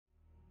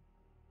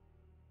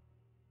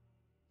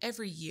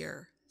Every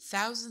year,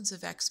 thousands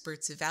of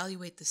experts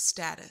evaluate the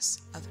status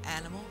of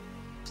animal,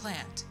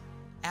 plant,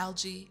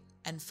 algae,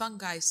 and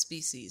fungi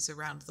species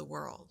around the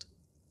world.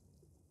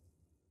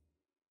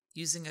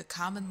 Using a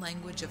common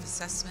language of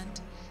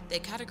assessment, they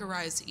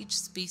categorize each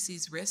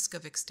species' risk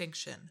of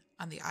extinction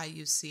on the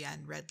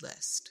IUCN Red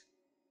List.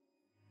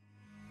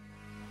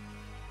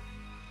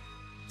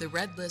 The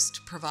Red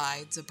List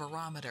provides a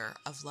barometer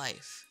of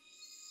life.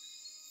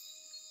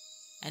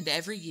 And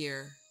every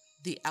year,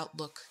 the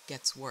outlook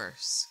gets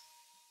worse.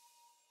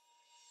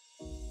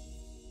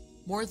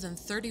 More than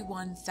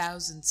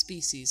 31,000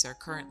 species are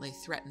currently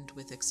threatened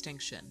with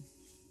extinction.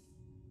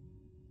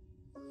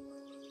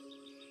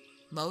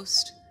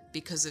 Most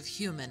because of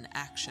human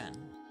action.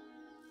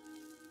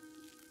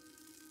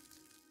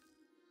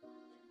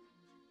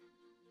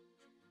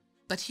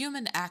 But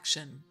human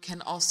action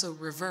can also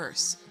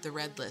reverse the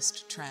Red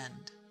List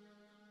trend.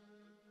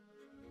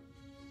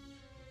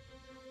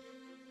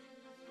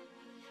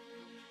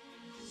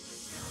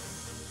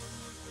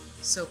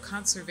 So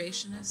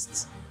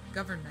conservationists,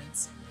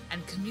 governments,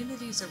 and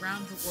communities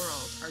around the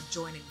world are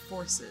joining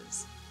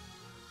forces,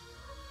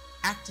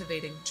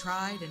 activating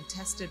tried and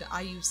tested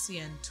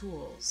IUCN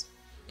tools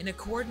in a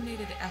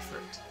coordinated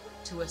effort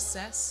to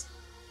assess,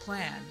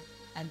 plan,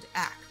 and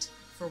act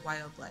for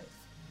wildlife.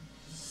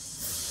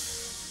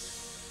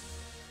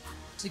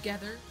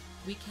 Together,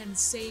 we can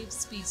save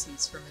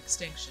species from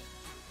extinction.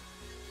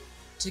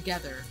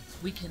 Together,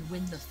 we can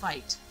win the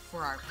fight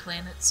for our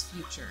planet's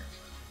future.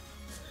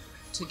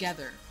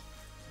 Together,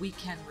 we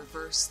can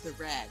reverse the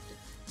red.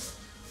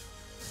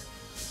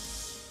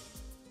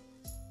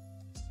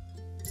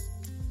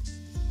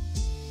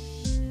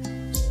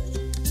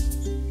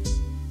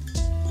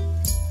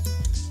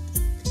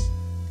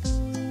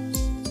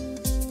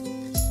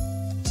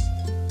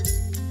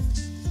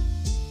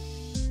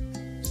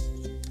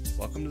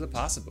 Welcome to the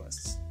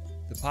Possibilists.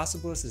 The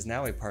Possibilists is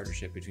now a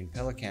partnership between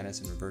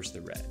Pelecanus and Reverse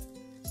the Red.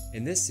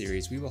 In this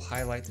series, we will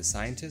highlight the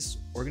scientists,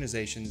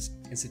 organizations,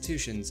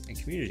 institutions, and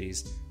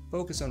communities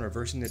focused on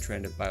reversing the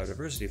trend of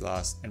biodiversity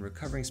loss and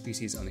recovering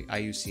species on the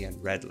IUCN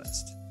Red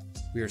List.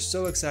 We are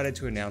so excited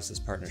to announce this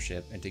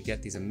partnership and to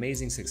get these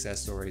amazing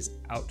success stories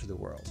out to the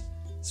world,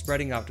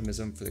 spreading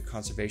optimism for the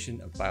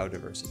conservation of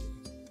biodiversity.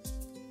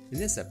 In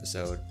this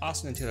episode,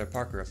 Austin and Taylor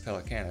Parker of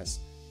Pelecanus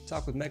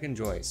talk with Megan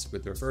Joyce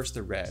with Reverse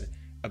the Red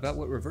about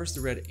what Reverse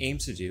the Red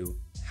aims to do,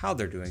 how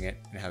they're doing it,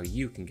 and how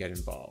you can get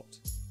involved.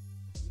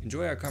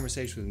 Enjoy our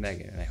conversation with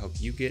Megan, and I hope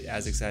you get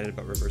as excited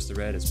about Reverse the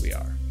Red as we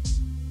are.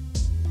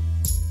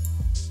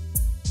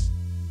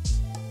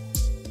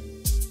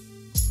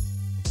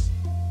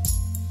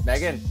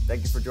 Megan,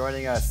 thank you for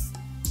joining us.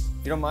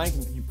 If you don't mind,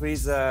 can you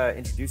please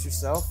introduce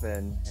yourself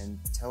and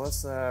tell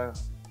us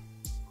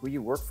who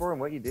you work for and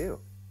what you do?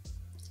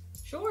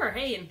 Sure.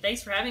 Hey, and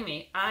thanks for having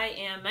me. I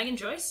am Megan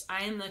Joyce.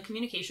 I am the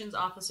communications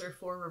officer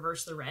for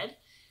Reverse the Red.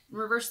 And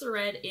Reverse the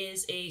Red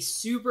is a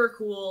super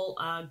cool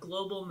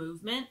global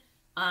movement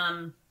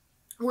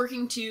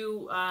working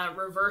to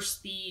reverse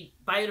the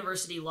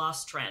biodiversity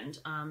loss trend.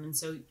 And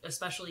so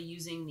especially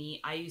using the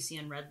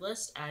IUCN Red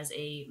List as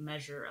a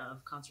measure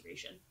of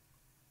conservation.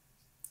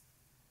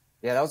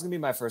 Yeah, that was going to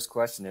be my first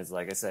question is,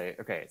 like I say,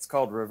 okay, it's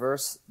called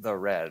Reverse the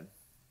Red.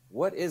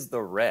 What is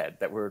the red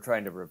that we're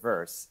trying to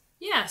reverse?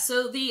 Yeah,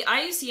 so the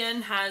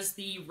IUCN has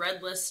the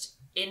Red List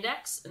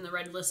Index and the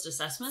Red List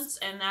Assessments,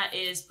 and that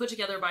is put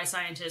together by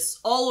scientists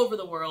all over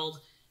the world.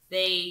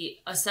 They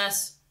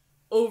assess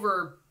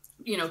over,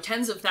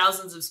 tens of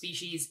thousands of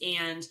species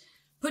and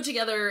put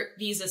together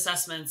these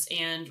assessments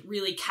and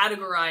really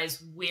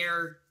categorize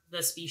where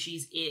the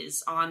species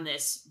is on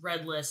this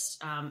Red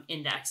List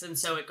Index. And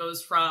so it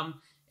goes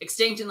from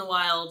extinct in the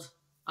wild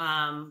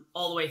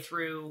all the way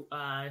through,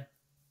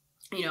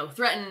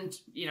 threatened,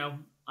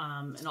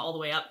 and all the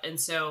way up. And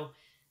so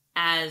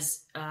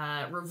as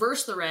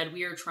Reverse the Red,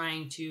 we are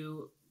trying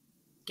to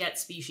get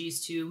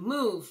species to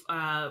move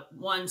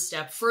one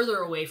step further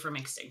away from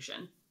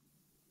extinction.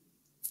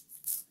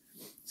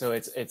 So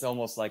it's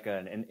almost like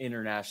an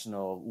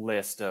international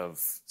list of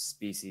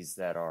species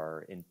that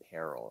are in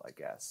peril, I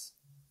guess.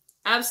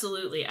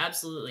 Absolutely,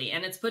 absolutely.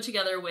 And it's put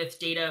together with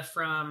data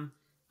from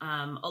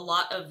a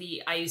lot of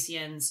the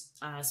IUCN's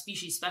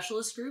species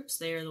specialist groups.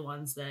 They are the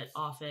ones that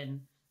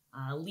often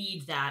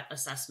lead that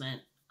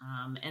assessment.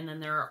 And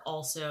then there are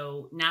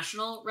also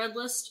national Red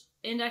List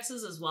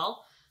indexes as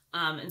well.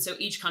 And so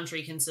each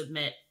country can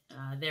submit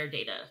their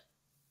data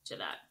to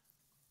that.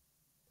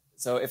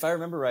 So if I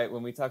remember right,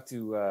 when we talked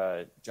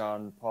to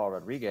John Paul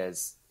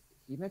Rodriguez,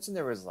 he mentioned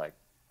there was I can't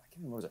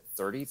remember, was it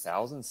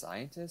 30,000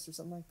 scientists or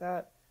something like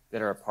that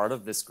are a part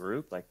of this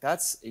group? Like,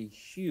 that's a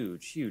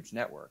huge, huge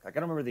network. I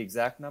don't remember the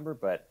exact number,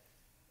 but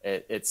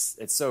it's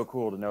so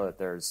cool to know that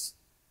there's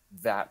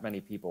that many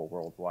people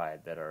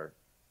worldwide that are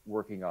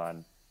working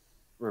on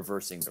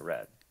reversing the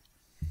red.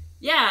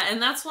 Yeah,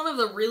 and that's one of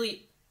the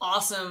really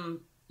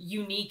awesome,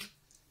 unique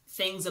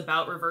things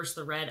about Reverse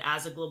the Red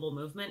as a global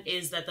movement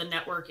is that the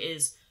network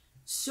is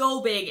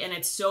so big and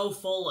it's so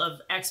full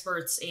of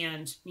experts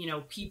and,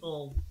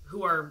 people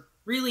who are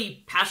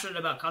really passionate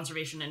about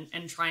conservation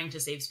and trying to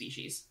save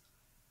species.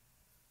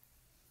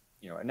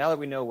 And now that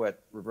we know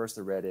what Reverse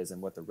the Red is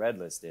and what the Red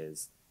List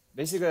is,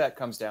 basically that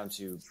comes down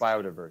to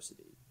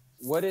biodiversity.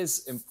 What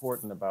is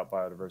important about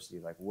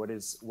biodiversity? Like, what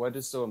is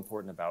so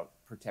important about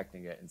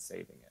protecting it and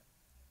saving it?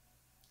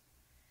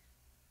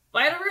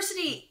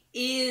 Biodiversity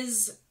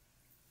is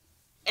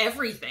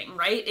everything,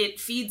 right? It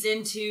feeds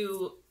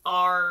into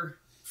our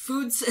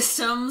food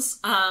systems.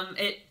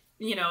 It,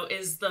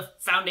 is the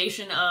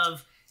foundation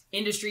of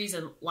industries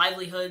and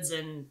livelihoods,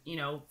 and,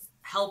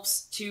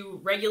 helps to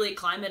regulate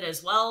climate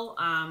as well.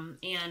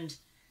 And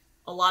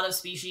a lot of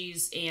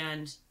species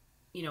and,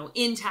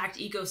 intact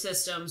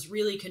ecosystems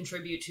really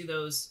contribute to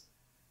those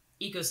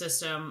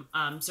ecosystem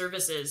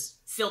services,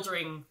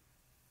 filtering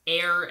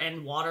air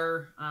and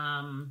water.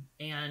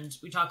 And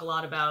we talk a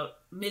lot about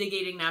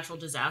mitigating natural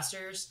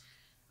disasters.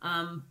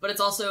 But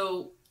it's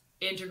also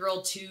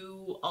integral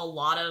to a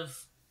lot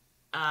of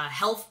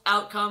health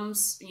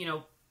outcomes,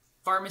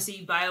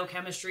 pharmacy,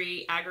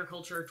 biochemistry,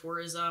 agriculture,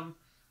 tourism.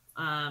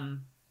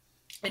 And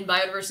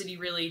biodiversity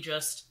really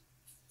just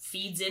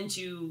feeds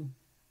into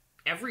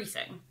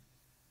everything.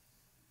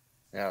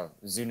 Yeah,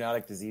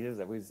 zoonotic diseases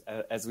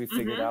as we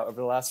figured out over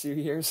the last few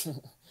years.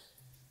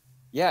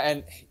 Yeah,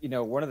 and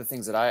one of the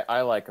things that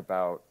I like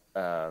about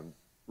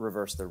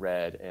Reverse the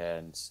Red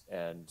and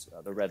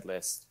the Red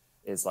List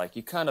is, like,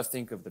 you kind of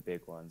think of the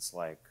big ones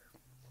like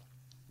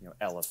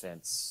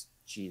elephants,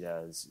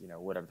 cheetahs,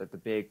 whatever, the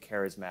big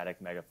charismatic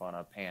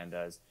megafauna,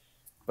 pandas,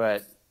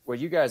 but what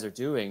you guys are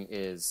doing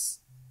is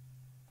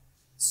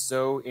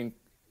it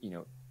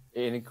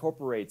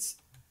incorporates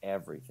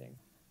everything.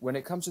 When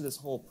it comes to this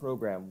whole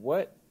program,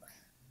 what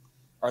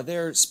are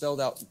there spelled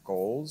out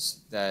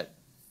goals that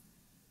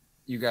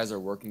you guys are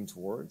working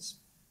towards?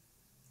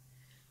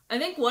 I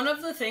think one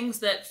of the things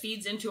that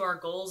feeds into our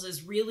goals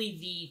is really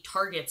the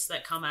targets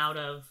that come out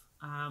of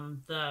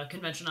the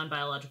Convention on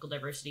Biological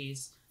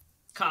Diversity's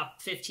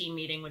COP15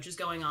 meeting, which is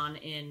going on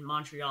in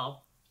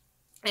Montreal.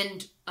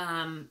 And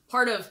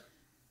part of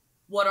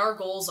what our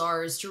goals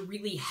are is to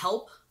really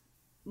help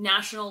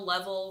national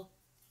level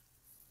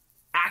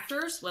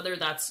actors, whether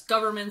that's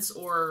governments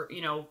or,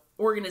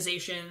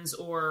 organizations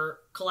or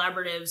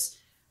collaboratives,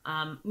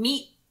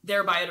 meet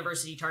their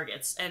biodiversity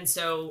targets. And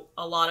so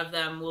a lot of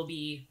them will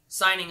be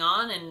signing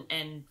on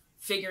and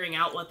figuring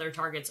out what their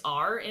targets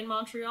are in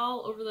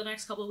Montreal over the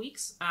next couple of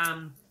weeks.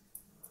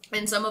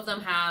 And some of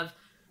them have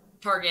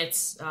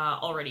targets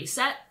already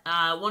set.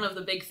 One of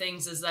the big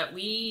things is that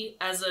we,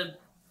 as a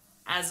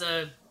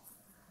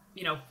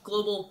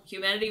global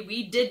humanity,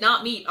 we did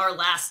not meet our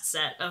last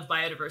set of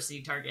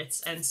biodiversity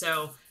targets. And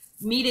so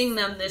meeting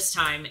them this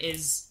time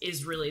is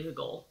really the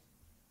goal.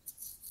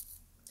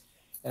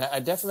 And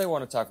I definitely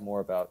want to talk more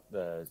about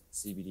the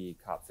CBD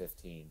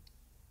COP15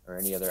 or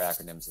any other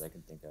acronyms that I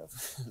can think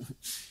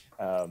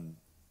of.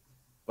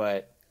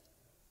 But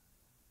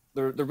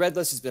the Red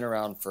List has been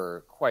around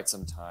for quite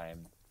some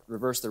time.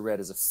 Reverse the Red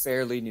is a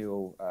fairly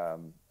new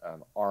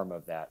arm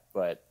of that.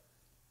 But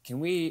can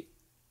we,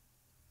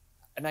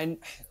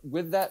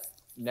 with that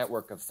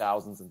network of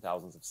thousands and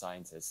thousands of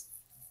scientists,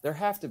 there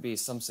have to be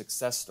some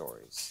success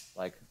stories.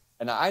 Like,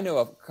 and I know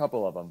a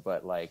couple of them,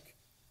 but like,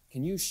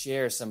 can you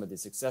share some of the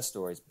success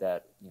stories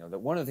that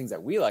one of the things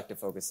that we like to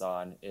focus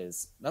on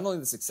is not only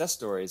the success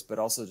stories, but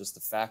also just the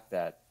fact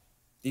that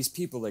these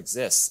people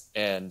exist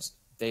and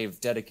they've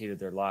dedicated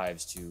their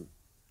lives to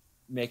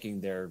making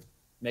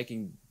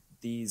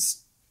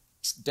these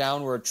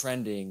downward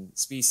trending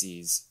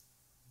species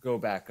go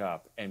back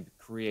up and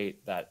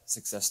create that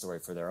success story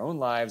for their own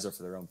lives or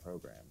for their own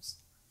programs.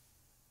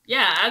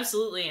 Yeah,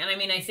 absolutely. And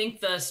I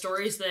think the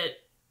stories that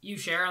you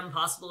share on the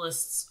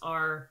Possibilists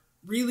are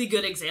really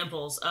good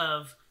examples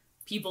of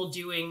people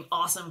doing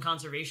awesome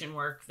conservation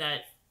work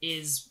that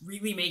is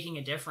really making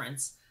a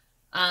difference.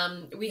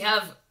 We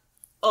have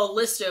a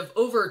list of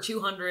over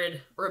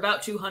 200 or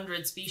about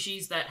 200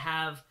 species that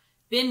have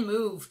been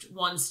moved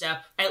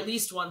at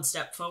least one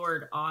step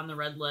forward on the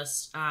Red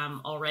List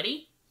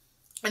already.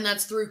 And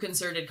that's through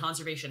concerted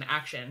conservation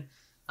action.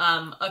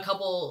 A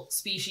couple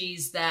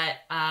species that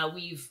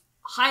we've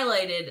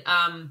highlighted,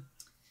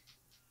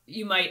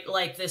 you might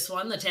like this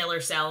one, the Taylor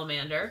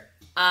salamander,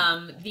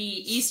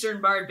 the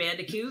eastern barred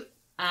bandicoot.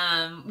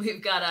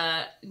 We've got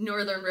a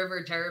northern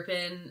river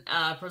terrapin,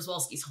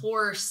 Przewalski's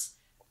horse,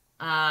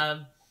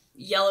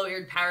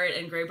 yellow-eared parrot,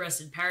 and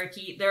gray-breasted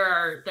parakeet. There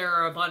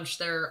are a bunch.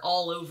 They're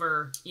all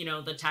over,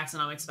 the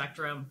taxonomic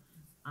spectrum,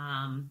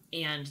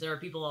 and there are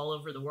people all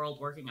over the world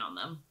working on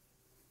them.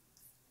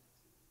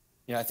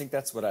 I think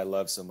that's what I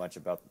love so much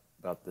about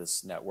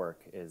this network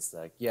is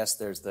like, yes,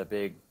 there's the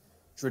big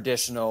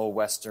traditional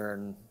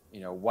Western,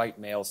 white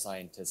male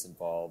scientists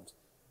involved.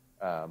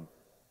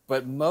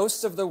 But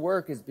most of the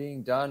work is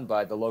being done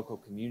by the local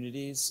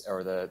communities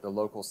or the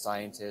local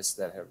scientists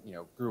that have,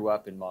 grew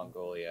up in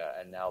Mongolia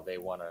and now they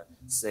want to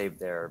save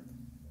their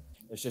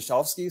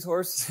Przewalski's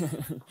horse,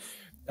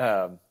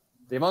 the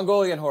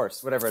Mongolian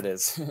horse, whatever it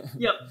is.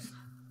 Yep.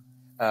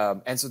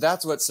 And so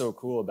that's what's so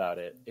cool about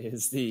it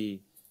is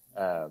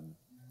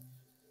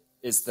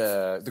is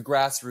the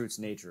grassroots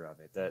nature of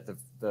it,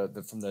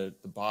 the from the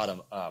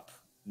bottom up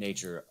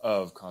nature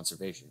of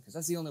conservation, because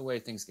that's the only way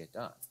things get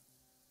done.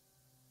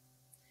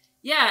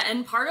 Yeah,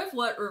 and part of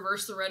what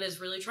Reverse the Red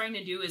is really trying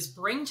to do is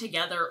bring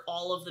together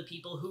all of the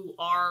people who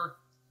are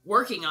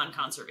working on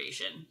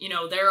conservation. You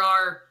know, there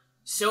are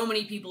so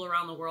many people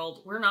around the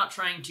world. We're not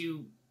trying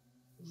to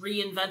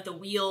reinvent the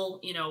wheel.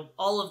 You know,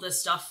 all of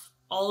this stuff,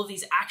 all of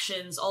these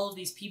actions, all of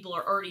these people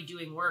are already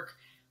doing work.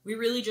 We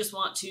really just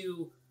want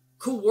to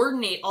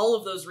coordinate all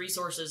of those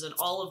resources and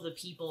all of the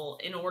people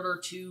in order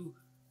to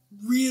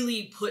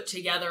really put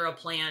together a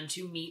plan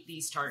to meet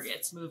these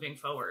targets moving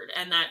forward.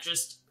 And that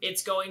just,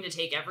 it's going to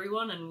take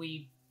everyone. And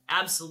we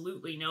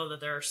absolutely know that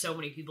there are so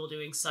many people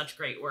doing such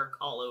great work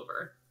all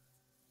over.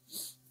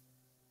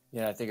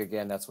 Yeah, I think,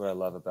 again, that's what I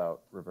love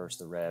about Reverse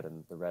the Red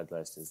and the Red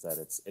List, is that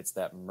it's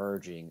that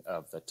merging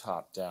of the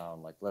top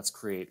down, like, let's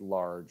create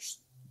large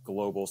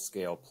global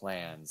scale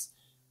plans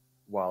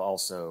while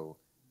also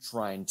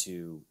trying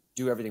to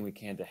do everything we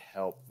can to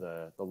help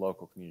the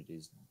local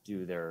communities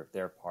do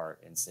their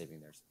part in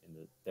saving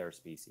their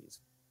species.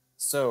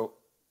 So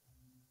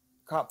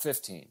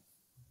COP15,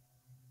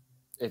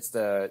 it's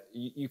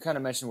you kind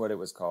of mentioned what it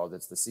was called.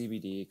 It's the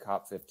CBD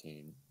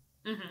COP15.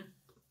 Mm-hmm.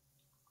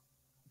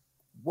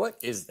 What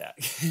is that?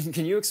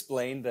 Can you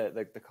explain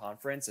the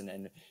conference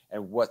and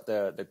what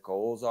the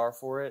goals are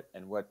for it,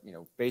 and what, you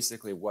know,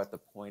 basically what the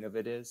point of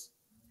it is?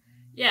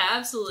 Yeah,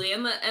 absolutely.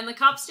 And the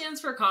COP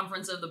stands for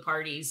Conference of the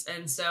Parties.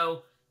 And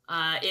so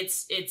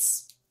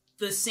it's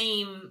the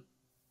same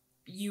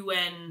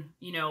UN,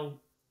 you know,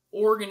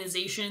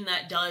 organization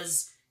that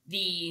does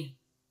the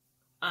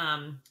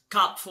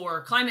COP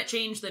for climate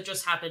change that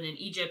just happened in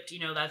Egypt. You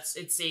know,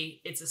 it's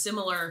a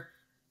similar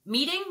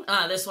meeting.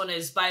 This one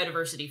is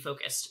biodiversity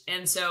focused.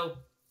 And so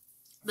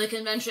the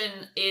convention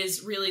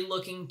is really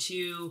looking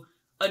to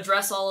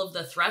address all of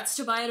the threats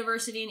to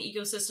biodiversity and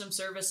ecosystem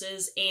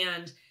services.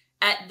 And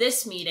at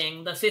this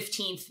meeting, the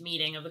 15th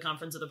meeting of the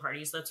Conference of the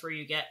Parties, that's where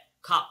you get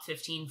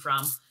COP15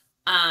 from,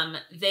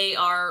 they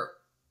are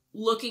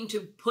looking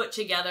to put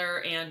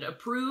together and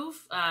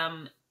approve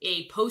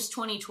a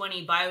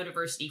post-2020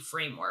 biodiversity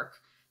framework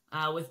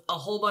with a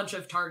whole bunch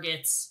of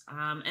targets.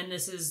 And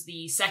this is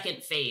the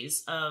second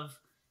phase of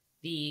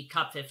the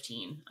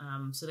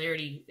COP15. So they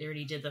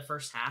already did the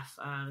first half,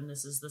 and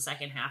this is the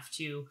second half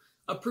to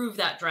approve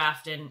that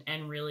draft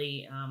and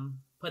really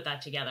put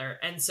that together.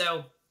 And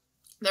so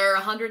there are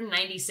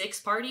 196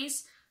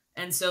 parties,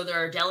 and so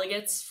there are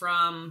delegates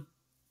from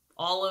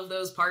all of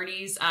those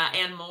parties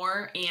and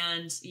more,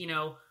 and, you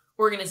know,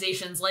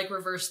 organizations like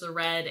Reverse the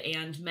Red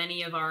and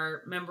many of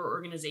our member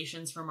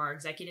organizations from our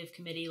executive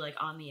committee, like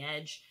On the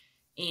Edge,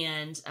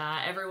 and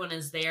everyone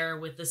is there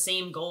with the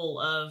same goal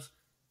of,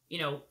 you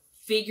know,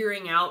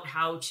 figuring out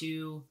how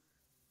to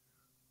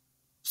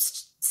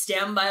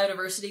stem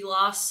biodiversity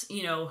loss,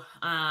 you know,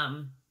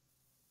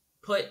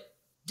 put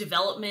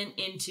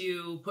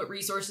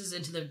resources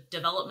into the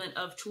development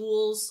of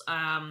tools,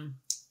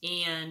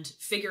 and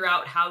figure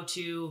out how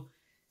to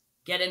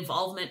get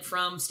involvement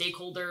from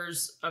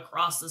stakeholders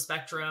across the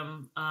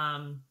spectrum.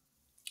 And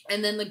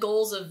then the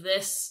goals of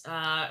this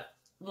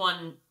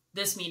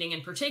this meeting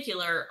in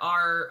particular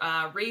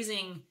are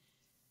raising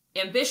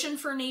ambition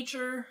for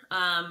nature.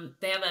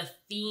 They have a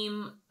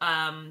theme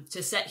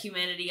to set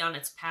humanity on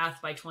its path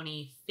by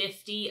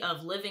 2050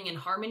 of living in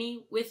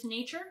harmony with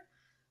nature.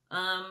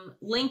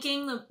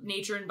 Linking the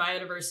nature and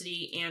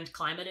biodiversity and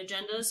climate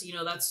agendas, you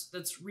know,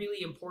 that's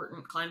really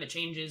important. Climate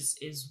change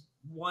is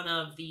one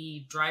of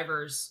the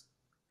drivers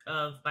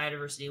of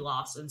biodiversity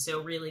loss, and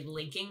so really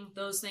linking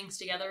those things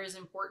together is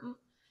important.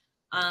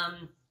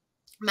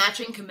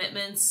 Matching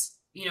commitments,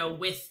 you know,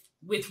 with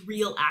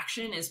real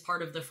action is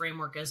part of the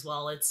framework as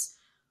well. It's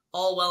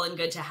all well and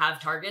good to have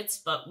targets,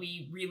 but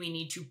we really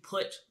need to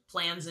put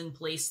plans in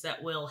place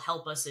that will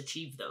help us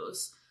achieve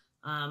those.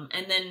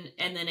 And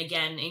then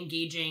again,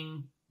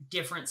 engaging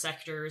different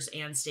sectors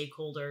and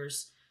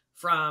stakeholders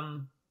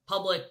from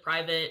public,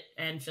 private,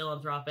 and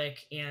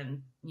philanthropic,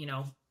 and, you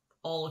know,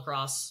 all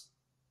across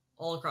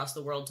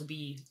the world to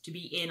be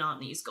in on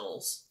these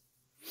goals.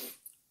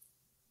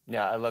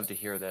 Yeah, I love to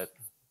hear that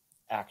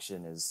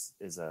action is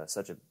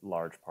such a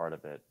large part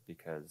of it,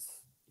 because,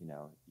 you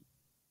know,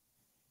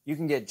 you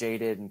can get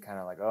jaded and kind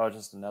of like, oh,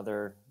 just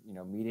another, you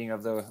know, meeting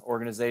of the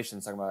organization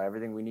talking about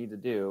everything we need to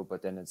do.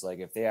 But then it's like,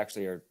 if they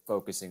actually are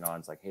focusing on,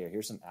 it's like, hey,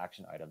 here's some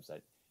action items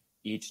that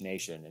each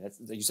nation, and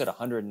it's, you said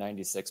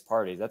 196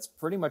 parties. That's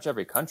pretty much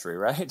every country,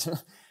 right?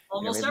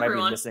 Almost you know,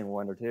 everyone. Might be missing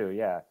one or two.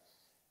 Yeah.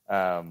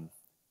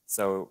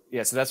 So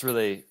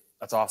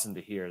that's awesome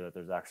to hear that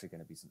there's actually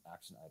going to be some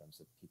action items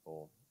that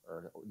people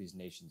or these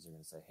nations are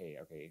going to say, hey,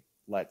 okay,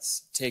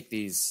 let's take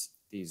these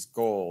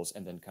goals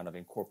and then kind of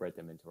incorporate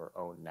them into our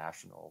own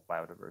national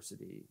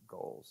biodiversity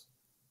goals.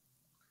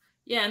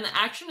 Yeah, and the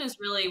action is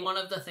really one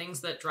of the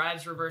things that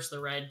drives Reverse the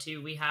Red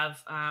too. We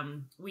have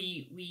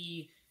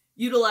we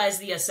utilize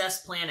the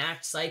Assess Plan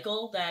Act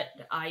cycle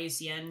that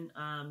IUCN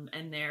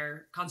and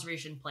their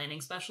conservation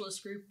planning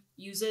specialist group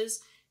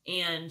uses.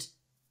 And,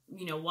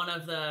 you know, one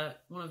of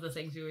the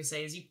things we always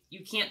say is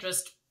you can't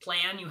just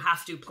plan, you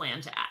have to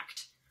plan to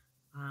act.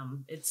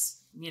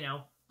 It's,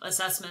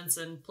 assessments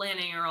and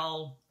planning are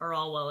all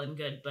well and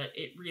good, but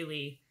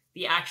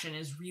the action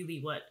is really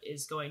what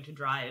is going to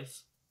drive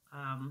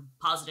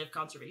positive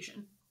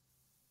conservation.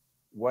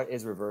 What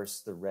is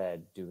Reverse the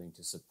Red doing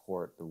to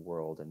support the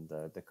world and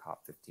the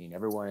COP15,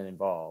 everyone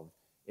involved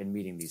in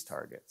meeting these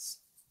targets?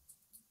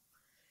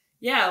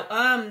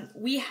 Yeah,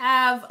 we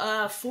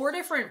have 4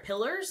 different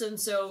pillars, and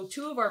so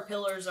 2 of our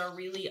pillars are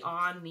really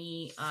on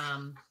the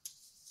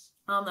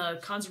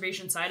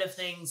conservation side of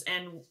things.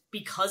 And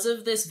because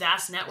of this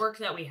vast network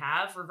that we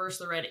have, Reverse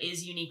the Red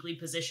is uniquely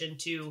positioned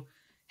to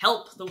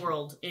help the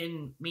world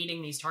in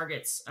meeting these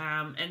targets.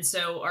 And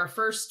so our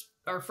first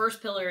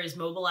pillar is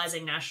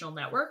mobilizing national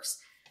networks,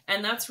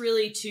 and that's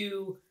really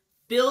to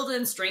build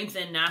and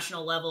strengthen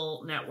national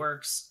level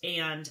networks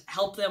and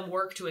help them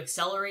work to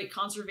accelerate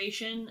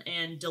conservation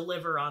and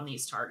deliver on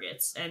these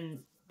targets. And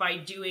by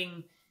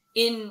doing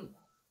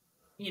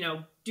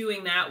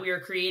that, we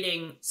are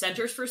creating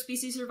centers for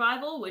species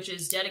survival, which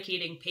is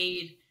dedicating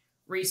paid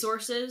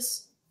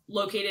resources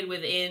located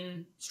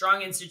within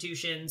strong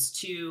institutions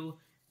to,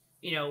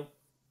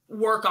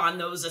 work on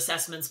those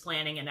assessments,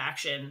 planning, and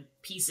action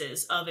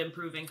pieces of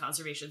improving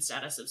conservation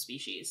status of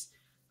species.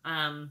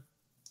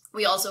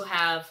 We also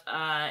have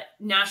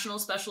national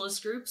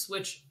specialist groups,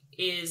 which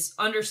is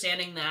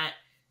understanding that,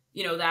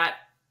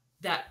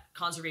 that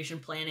conservation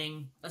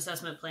planning,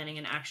 assessment planning,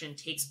 and action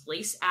takes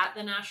place at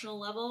the national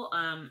level.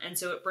 And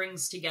so it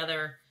brings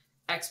together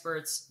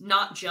experts,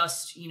 not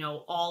just,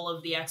 all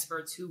of the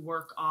experts who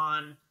work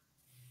on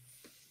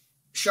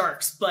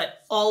sharks,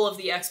 but all of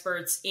the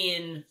experts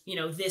in,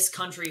 this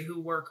country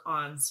who work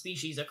on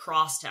species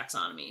across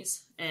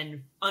taxonomies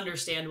and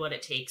understand what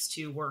it takes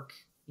to work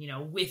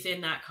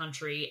within that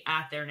country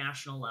at their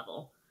national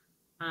level.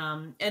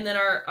 And then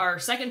our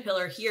second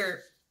pillar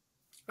here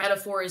out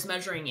of 4 is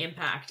measuring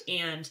impact.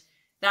 And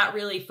that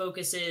really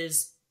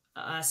focuses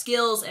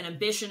skills and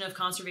ambition of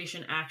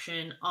conservation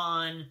action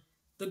on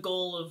the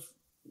goal of,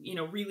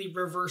 really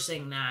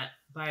reversing that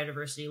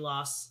biodiversity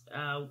loss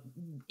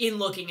in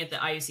looking at the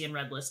IUCN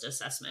Red List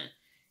assessment.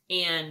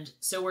 And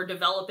so we're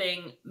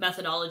developing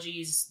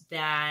methodologies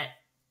that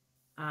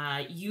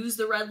use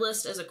the Red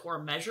List as a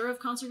core measure of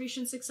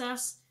conservation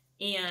success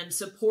and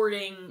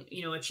supporting,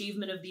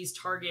 achievement of these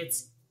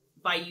targets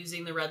by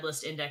using the Red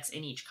List Index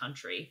in each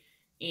country.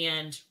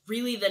 And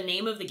really the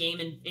name of the game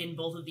in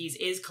both of these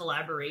is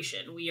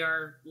collaboration. We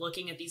are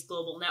looking at these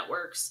global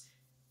networks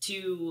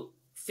to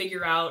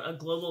figure out a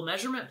global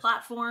measurement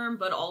platform,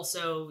 but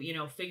also,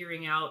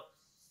 figuring out,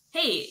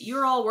 hey,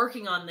 you're all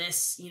working on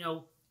this,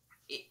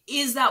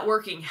 is that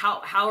working?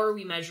 How are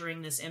we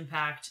measuring this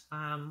impact?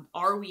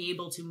 Are we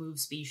able to move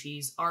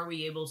species? Are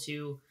we able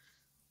to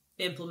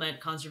implement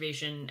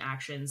conservation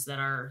actions that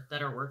are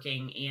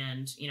working?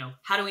 And,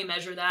 how do we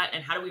measure that?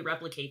 And how do we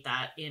replicate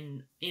that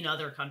in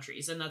other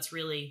countries? And that's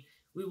really,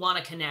 we want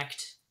to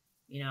connect,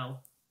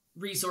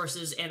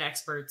 resources and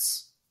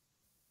experts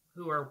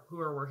who are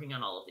working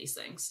on all of these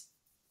things.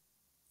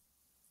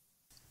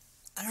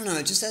 I don't know,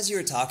 just as you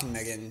were talking,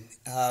 Megan,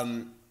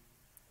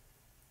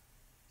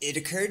 it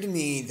occurred to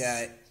me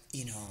that,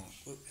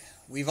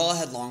 we've all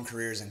had long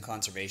careers in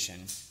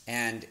conservation,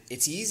 and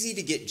it's easy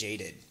to get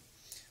jaded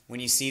when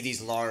you see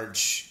these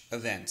large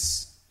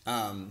events,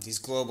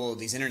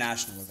 these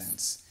international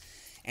events.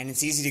 And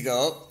it's easy to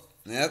go, oh,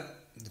 yep,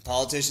 the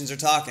politicians are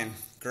talking.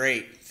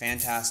 Great,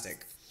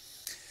 fantastic.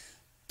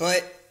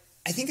 But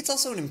I think it's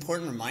also an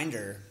important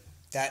reminder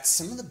that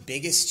some of the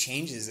biggest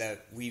changes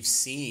that we've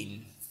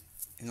seen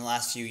in the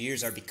last few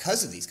years are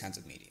because of these kinds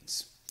of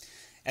meetings.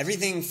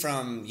 Everything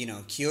from,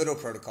 Kyoto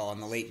Protocol in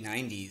the late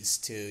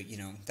 90s to,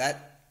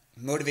 that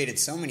motivated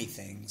so many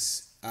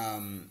things.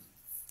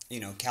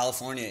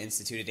 California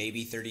instituted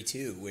AB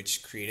 32,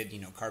 which created,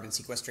 carbon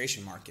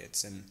sequestration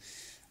markets and,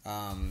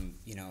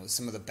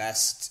 some of the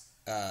best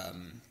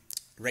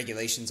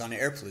regulations on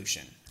air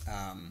pollution.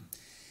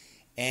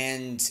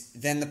 And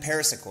then the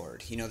Paris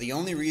Accord. The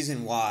only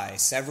reason why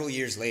several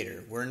years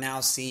later we're now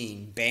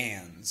seeing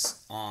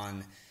bans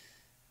on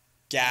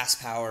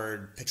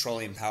gas-powered,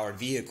 petroleum-powered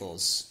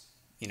vehicles,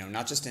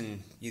 not just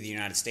in the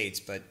United States,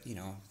 but,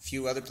 a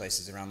few other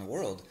places around the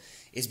world,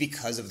 is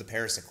because of the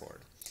Paris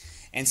Accord.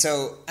 And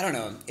so, I don't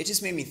know, it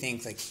just made me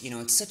think,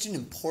 it's such an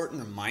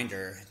important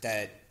reminder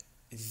that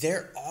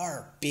there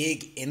are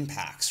big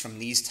impacts from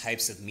these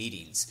types of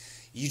meetings.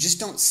 You just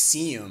don't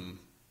see them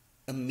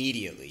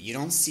immediately. You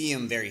don't see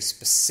them very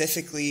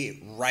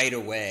specifically right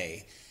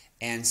away.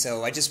 And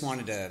so I just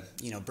wanted to,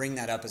 bring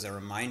that up as a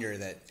reminder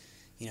that,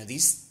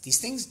 these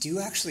things do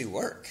actually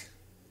work.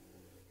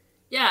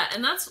 Yeah,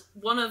 and that's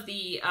one of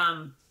the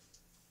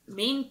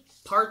main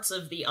parts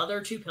of the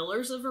other 2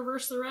 pillars of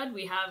Reverse the Red.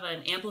 We have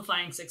an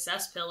amplifying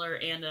success pillar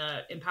and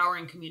a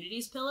empowering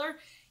communities pillar.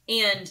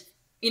 And,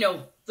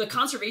 the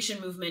conservation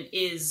movement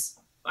is,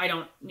 I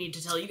don't need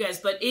to tell you guys,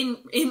 but in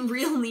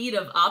real need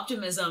of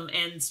optimism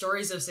and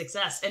stories of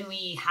success. And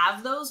we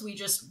have those.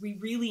 We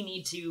really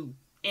need to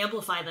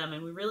amplify them,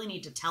 and we really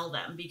need to tell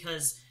them,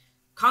 because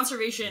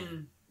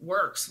conservation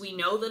works. We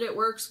know that it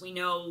works. We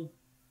know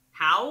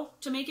how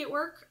to make it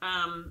work.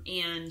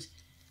 And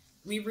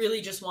we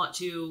really just want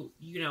to,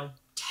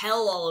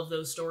 tell all of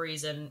those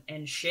stories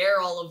and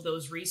share all of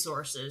those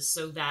resources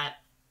so that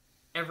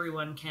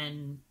everyone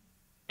can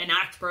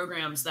enact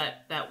programs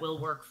that will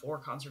work for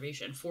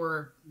conservation,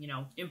 for,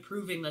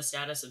 improving the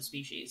status of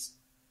species.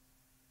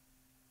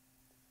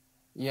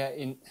 Yeah,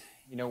 I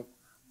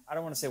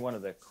don't want to say one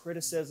of the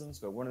criticisms,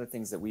 but one of the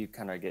things that we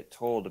kind of get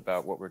told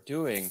about what we're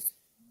doing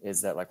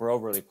is that, like, we're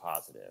overly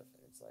positive.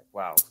 It's like,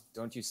 wow,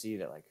 don't you see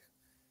that, like,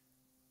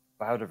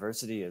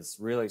 biodiversity is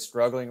really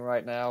struggling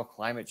right now?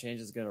 Climate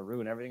change is going to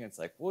ruin everything. It's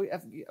like, well,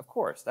 of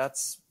course,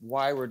 that's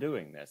why we're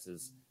doing this.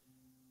 Is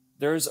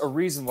there's a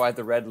reason why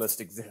the Red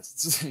List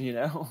exists,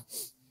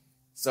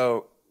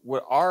 So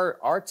what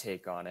our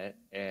take on it,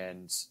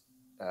 and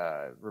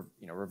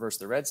Reverse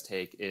the Red's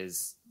take,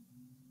 is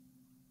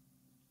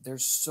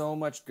there's so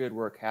much good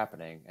work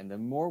happening, and the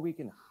more we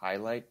can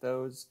highlight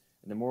those,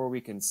 and the more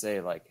we can say,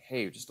 like,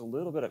 hey, just a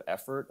little bit of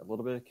effort, a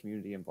little bit of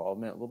community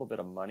involvement, a little bit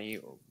of money,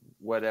 or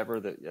whatever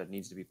that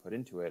needs to be put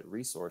into it,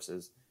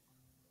 resources,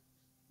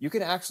 you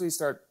can actually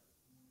start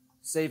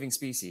saving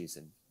species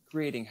and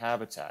creating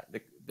habitat.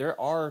 There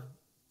are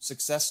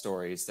success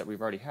stories that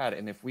we've already had,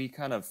 and if we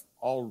kind of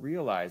all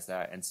realize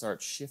that and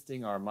start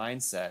shifting our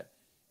mindset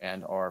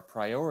and our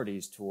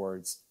priorities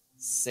towards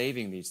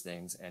saving these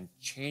things and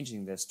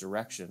changing this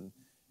direction,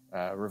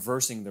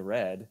 reversing the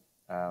red,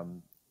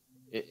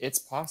 it's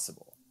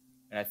possible.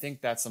 And I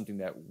think that's something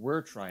that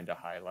we're trying to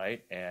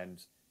highlight,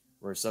 and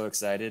we're so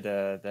excited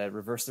that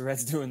Reverse the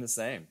Red's doing the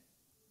same.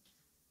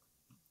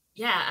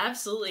 Yeah,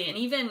 absolutely. And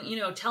even,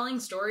 telling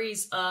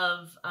stories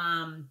of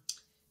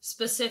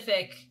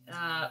specific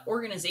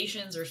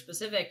organizations or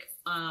specific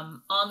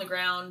on the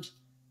ground,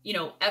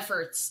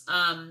 efforts.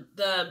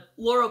 The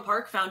Laurel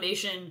Park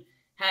Foundation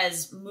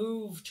has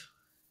moved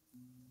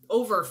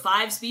over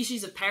 5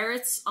 species of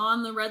parrots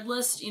on the Red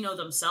List,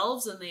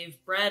 themselves, and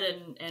they've bred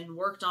and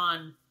worked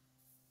on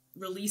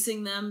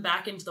releasing them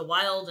back into the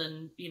wild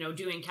and,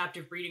 doing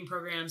captive breeding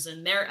programs.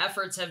 And their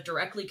efforts have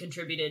directly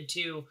contributed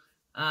to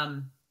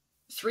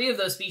 3 of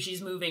those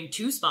species moving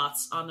 2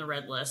 spots on the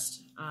Red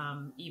List,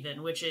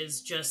 even, which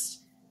is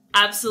just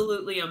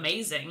absolutely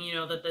amazing,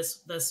 that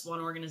this one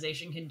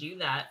organization can do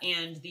that.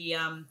 And the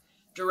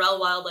Durrell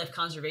Wildlife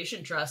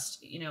Conservation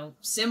Trust,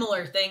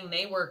 similar thing.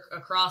 They work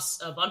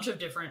across a bunch of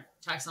different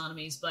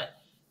taxonomies, but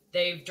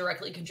they've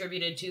directly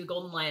contributed to the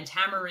golden lion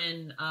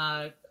tamarin,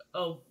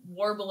 a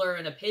warbler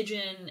and a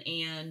pigeon,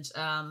 and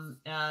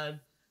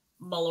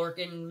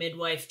Mallorcan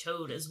midwife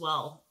toad as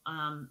well.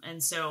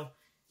 And so,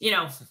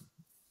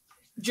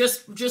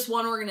 just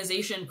one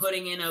organization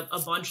putting in a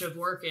bunch of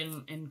work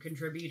and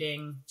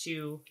contributing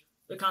to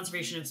the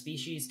conservation of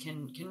species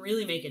can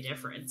really make a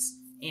difference.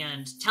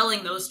 And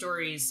telling those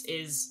stories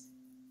is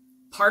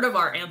part of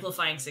our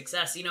amplifying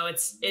success.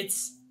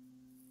 It's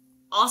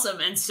awesome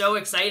and so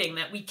exciting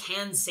that we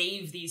can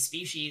save these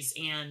species,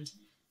 and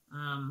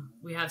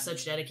we have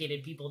such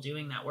dedicated people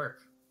doing that work.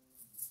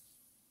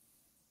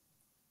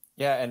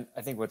 Yeah, and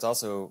I think what's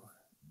also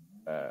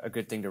a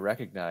good thing to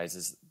recognize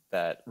is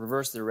that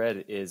Reverse the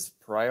Red is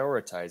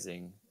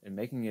prioritizing and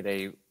making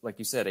it like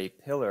you said, a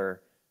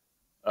pillar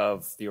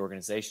of the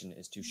organization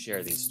is to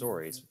share these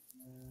stories.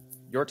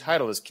 Your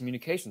title is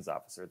communications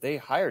officer. They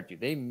hired you.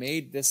 They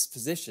made this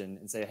position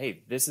and say,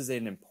 hey, this is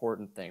an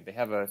important thing. They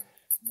have a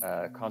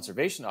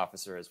conservation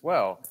officer as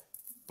well,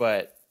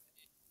 but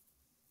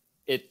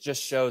it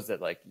just shows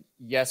that, like,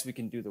 yes, we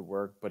can do the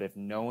work, but if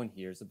no one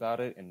hears about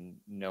it and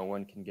no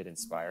one can get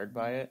inspired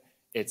by it,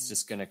 it's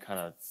just going to kind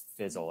of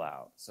fizzle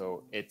out.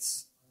 So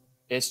it's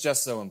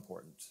just so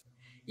important.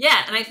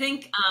 Yeah, and I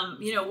think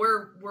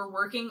we're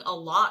working a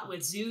lot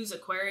with zoos,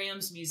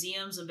 aquariums,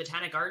 museums, and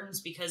botanic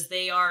gardens because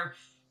they are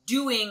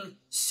doing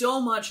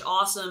so much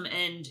awesome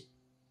and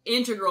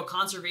integral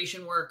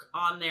conservation work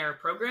on their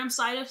program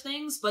side of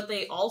things, but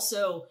they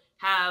also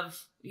have,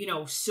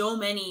 so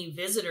many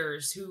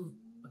visitors who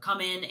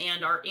come in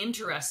and are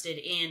interested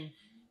in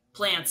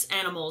plants,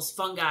 animals,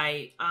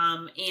 fungi,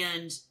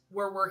 and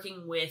we're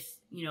working with,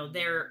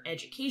 their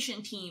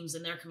education teams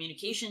and their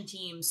communication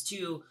teams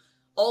to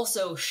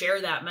also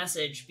share that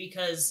message,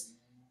 because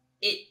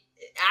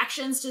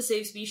actions to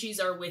save species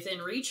are within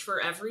reach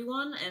for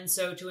everyone. And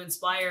so to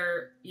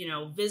inspire,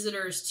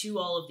 visitors to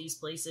all of these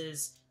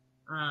places,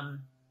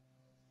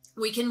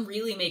 we can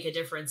really make a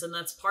difference. And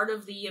that's part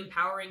of the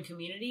empowering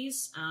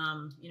communities.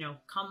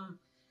 Come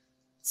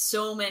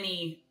so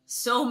many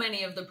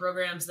of the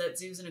programs that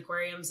zoos and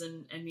aquariums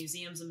and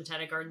museums and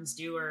botanic gardens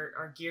do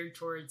are geared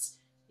towards,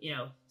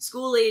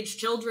 school age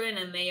children.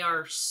 And they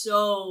are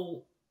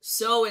so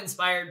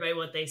inspired by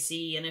what they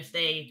see. And if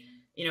they,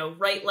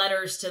 write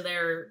letters to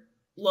their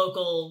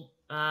local,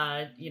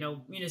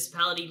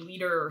 municipality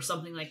leader or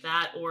something like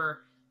that,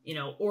 or,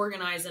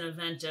 organize an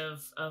event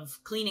of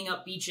cleaning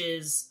up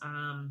beaches,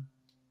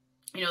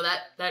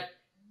 that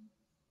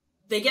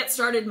they get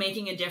started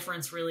making a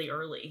difference really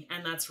early.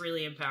 And that's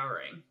really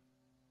empowering.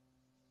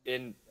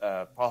 In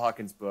Paul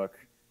Hawkins' book,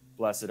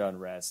 Blessed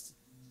Unrest,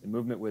 The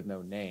Movement with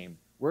No Name,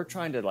 we're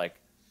trying to,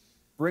 like,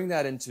 bring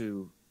that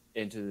into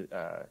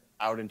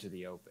out into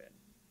the open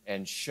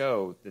and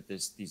show that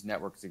these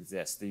networks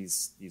exist,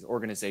 these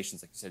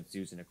organizations, like you said,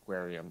 zoos and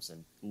aquariums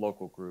and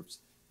local groups,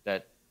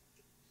 that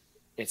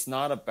it's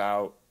not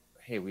about,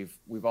 hey,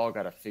 we've all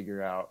got to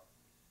figure out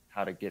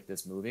how to get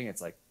this moving.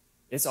 It's like,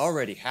 it's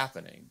already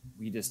happening.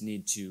 We just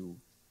need to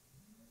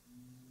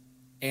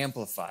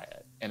amplify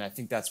it. And I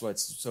think that's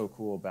what's so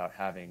cool about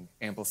having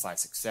Amplify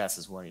Success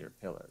as one of your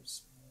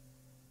pillars.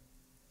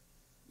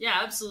 Yeah,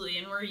 absolutely.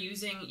 And we're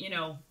using,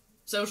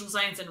 social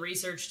science and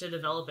research to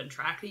develop and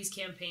track these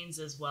campaigns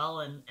as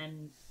well.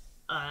 And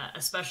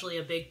especially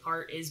a big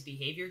part is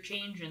behavior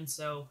change. And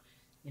so,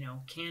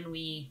 can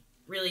we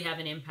really have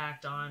an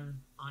impact on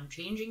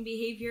changing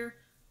behavior,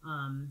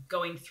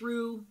 going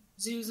through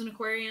zoos and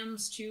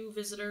aquariums to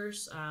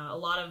visitors? A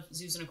lot of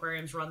zoos and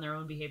aquariums run their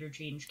own behavior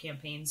change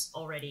campaigns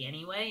already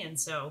anyway. And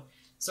so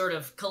sort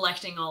of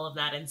collecting all of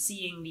that and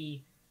seeing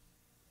the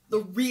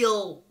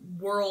real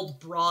world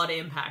broad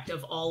impact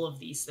of all of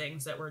these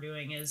things that we're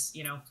doing is,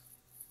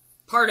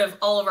 part of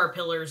all of our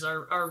pillars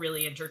are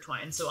really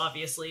intertwined. So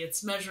obviously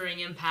it's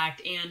measuring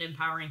impact and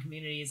empowering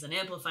communities and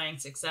amplifying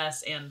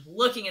success and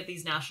looking at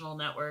these national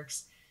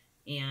networks.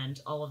 And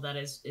all of that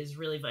is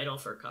really vital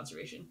for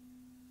conservation.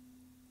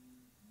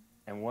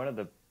 And one of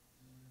the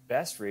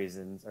best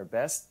reasons or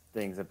best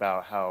things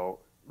about how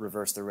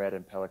Reverse the Red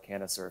and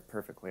Pelecanus are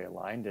perfectly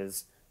aligned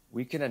is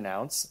we can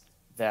announce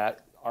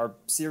that our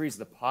series,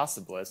 The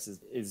Possibilists,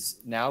 is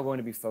now going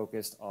to be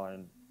focused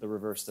on the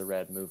Reverse the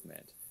Red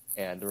movement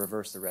and the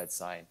Reverse the Red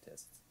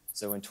scientists.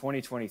 So in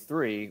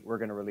 2023, we're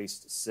going to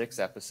release 6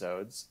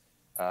 episodes,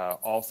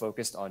 all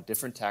focused on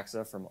different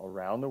taxa from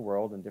around the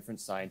world and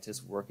different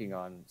scientists working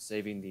on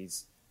saving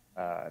these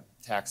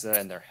taxa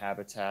and their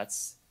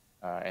habitats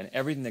and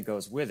everything that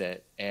goes with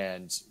it.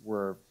 And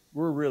we're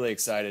really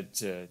excited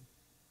to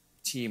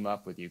team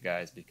up with you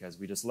guys because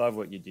we just love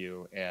what you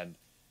do, and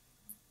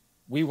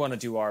we want to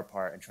do our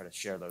part and try to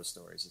share those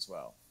stories as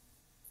well.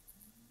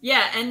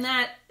 Yeah, and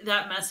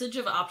that message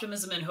of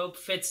optimism and hope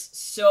fits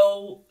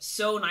so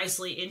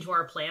nicely into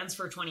our plans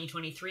for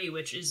 2023,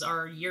 which is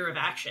our year of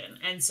action.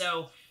 And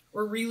so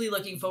we're really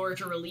looking forward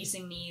to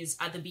releasing these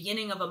at the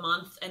beginning of a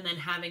month and then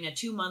having a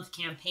 2-month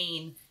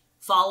campaign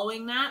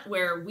following that,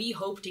 where we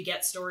hope to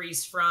get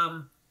stories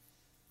from,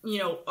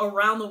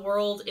 around the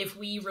world. If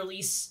we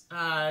release,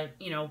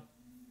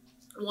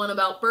 one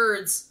about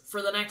birds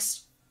for the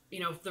next,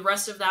 the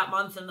rest of that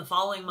month and the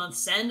following month,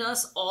 send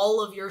us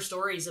all of your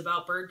stories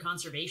about bird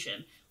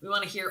conservation. We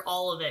want to hear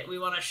all of it. We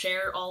want to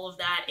share all of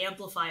that,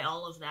 amplify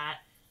all of that.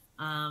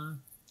 I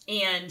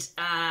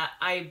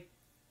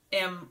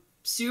am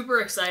super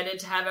excited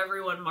to have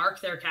everyone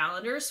mark their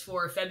calendars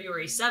for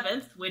February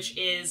 7th, which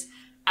is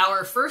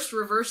our first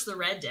Reverse the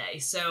Red Day.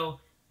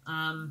 So,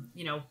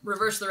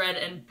 Reverse the Red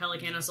and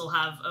Pelecanus will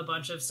have a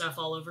bunch of stuff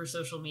all over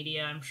social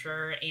media, I'm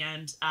sure.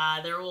 And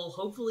there will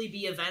hopefully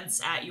be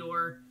events at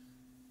your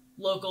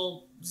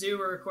local zoo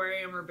or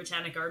aquarium or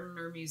botanic garden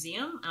or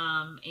museum,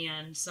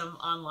 and some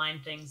online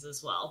things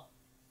as well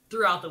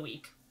throughout the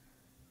week.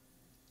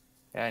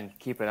 And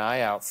keep an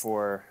eye out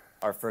for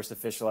our first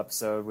official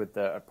episode with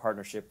a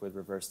partnership with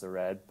Reverse the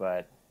Red,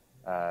 but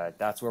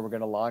that's where we're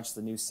going to launch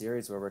the new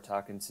series where we're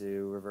talking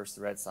to Reverse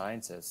the Red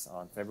scientists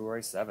on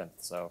February 7th.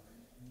 So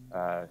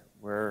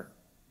we're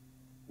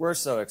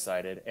so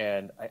excited.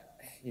 And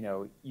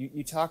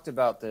you talked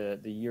about the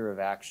year of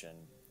action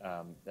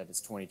that is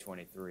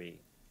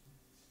 2023.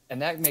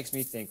 And that makes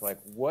me think, like,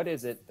 what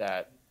is it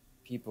that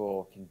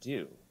people can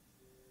do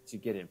to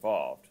get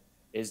involved?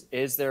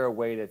 Is there a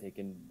way that they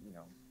can,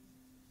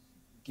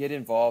 get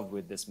involved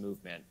with this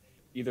movement,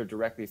 either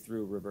directly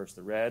through Reverse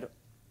the Red,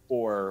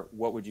 or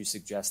what would you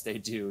suggest they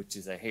do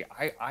to say, hey,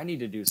 I need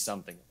to do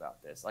something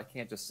about this. I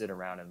can't just sit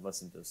around and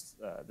listen to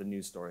the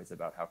news stories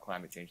about how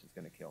climate change is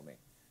going to kill me.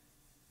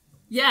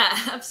 Yeah,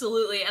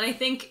 absolutely. And I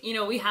think,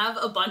 we have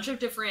a bunch of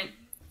different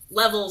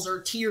levels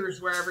or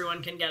tiers where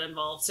everyone can get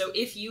involved. So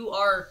if you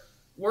are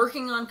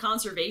working on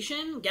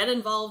conservation, get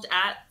involved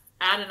at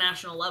a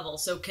national level.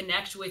 So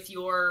connect with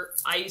your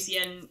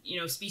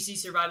IUCN,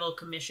 Species Survival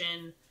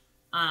Commission,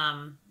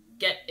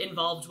 get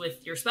involved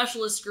with your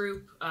specialist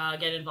group,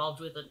 get involved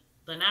with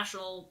the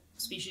national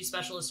species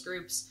specialist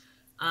groups.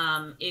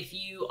 If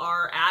you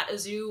are at a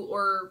zoo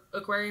or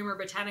aquarium or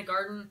botanic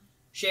garden,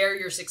 share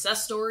your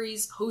success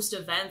stories, host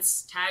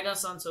events, tag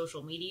us on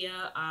social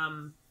media,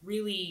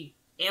 really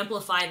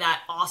amplify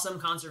that awesome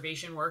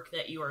conservation work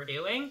that you are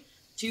doing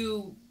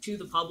to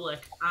the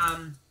public.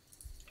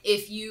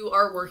 If you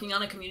are working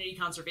on a community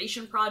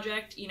conservation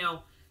project,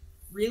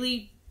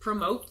 really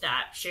promote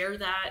that, share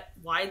that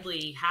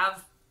widely,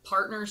 have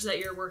partners that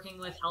you're working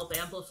with help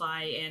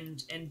amplify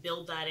and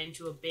build that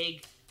into a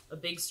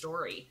big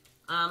story.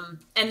 And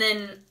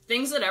then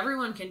things that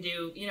everyone can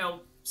do,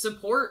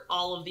 support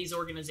all of these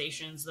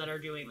organizations that are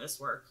doing this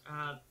work.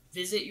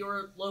 Visit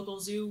your local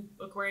zoo,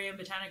 aquarium,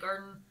 botanic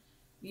garden,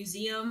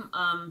 museum.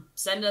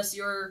 Send us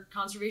your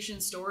conservation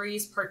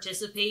stories.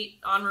 Participate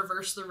on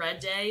Reverse the Red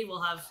Day.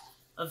 We'll have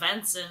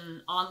events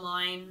and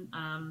online.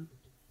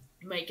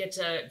 You might get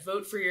to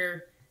vote for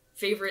your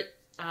favorite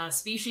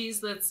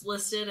species that's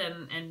listed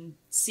and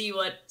see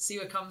what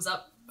comes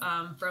up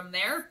from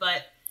there.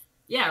 But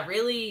yeah,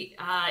 really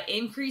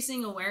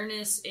increasing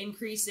awareness,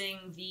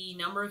 increasing the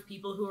number of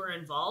people who are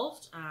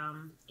involved,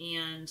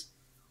 and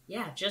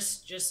yeah,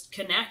 just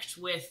connect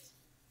with,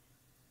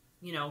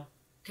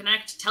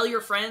 tell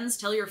your friends,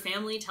 tell your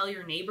family, tell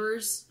your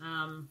neighbors,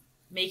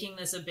 making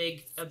this a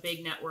big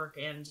network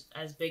and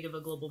as big of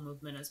a global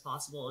movement as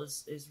possible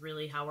is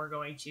really how we're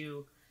going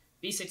to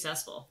be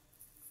successful.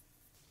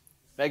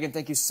 Megan,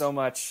 thank you so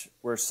much.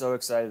 We're so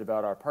excited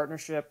about our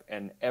partnership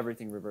and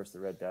everything Reverse the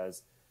Red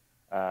does.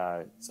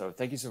 So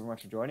thank you so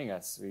much for joining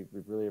us. We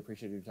really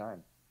appreciate your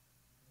time.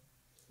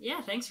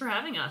 Yeah, thanks for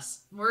having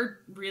us. We're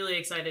really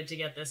excited to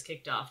get this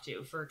kicked off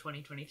too for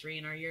 2023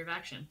 in our year of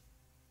action.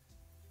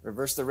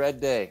 Reverse the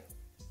Red Day.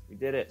 We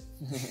did it.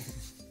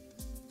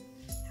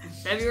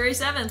 February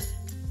 7th.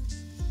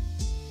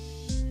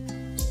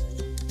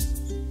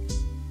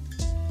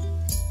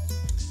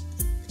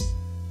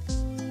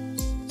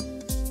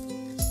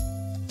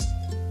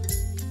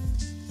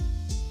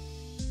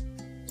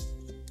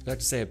 I'd like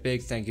to say a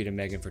big thank you to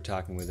Megan for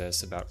talking with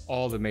us about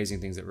all the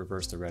amazing things that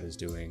Reverse the Red is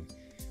doing.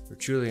 We're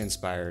truly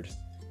inspired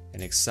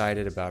and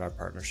excited about our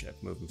partnership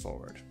moving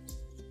forward.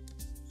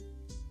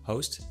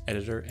 Host,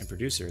 editor, and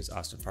producer is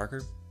Austin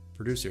Parker.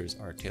 Producers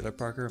are Taylor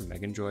Parker,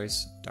 Megan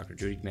Joyce, Dr.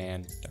 Judy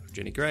Mann, Dr.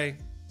 Jenny Gray,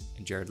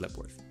 and Jared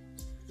Lipworth.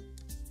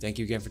 Thank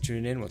you again for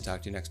tuning in. We'll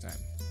talk to you next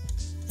time.